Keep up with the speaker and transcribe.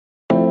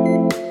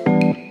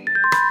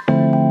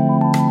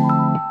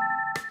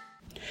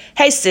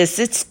Hey sis,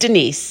 it's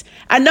Denise.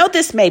 I know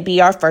this may be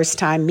our first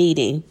time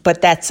meeting,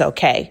 but that's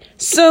okay.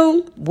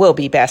 Soon we'll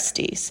be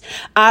besties.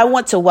 I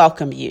want to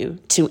welcome you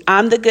to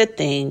I'm the Good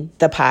Thing,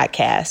 the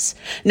podcast.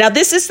 Now,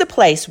 this is the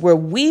place where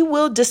we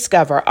will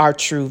discover our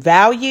true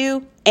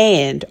value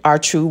and our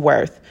true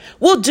worth.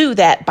 We'll do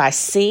that by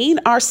seeing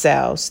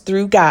ourselves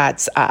through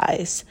God's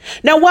eyes.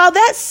 Now, while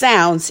that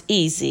sounds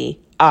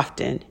easy,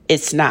 often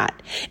it's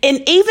not.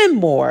 And even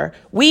more,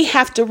 we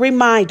have to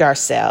remind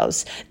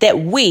ourselves that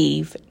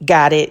we've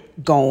got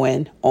it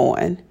going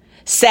on.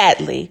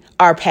 Sadly,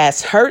 our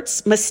past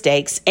hurts,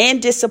 mistakes,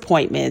 and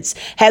disappointments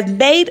have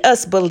made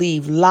us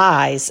believe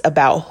lies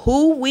about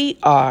who we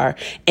are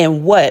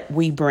and what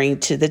we bring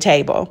to the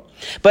table.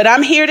 But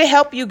I'm here to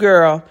help you,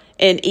 girl,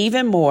 and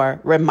even more,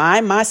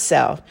 remind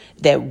myself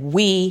that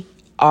we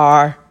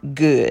are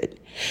good.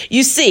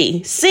 You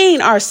see,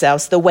 seeing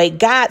ourselves the way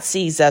God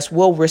sees us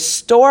will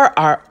restore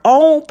our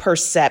own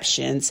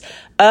perceptions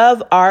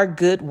of our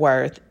good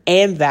worth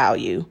and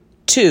value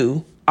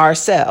to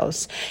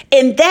ourselves.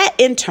 And that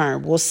in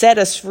turn will set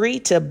us free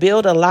to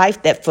build a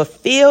life that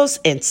fulfills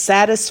and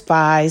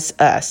satisfies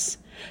us.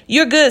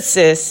 You're good,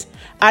 sis.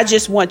 I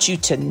just want you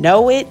to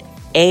know it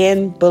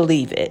and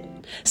believe it.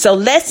 So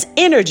let's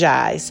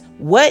energize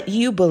what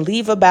you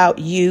believe about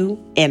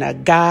you in a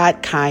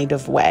God kind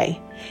of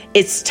way.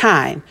 It's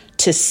time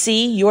to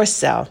see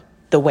yourself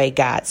the way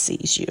God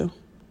sees you.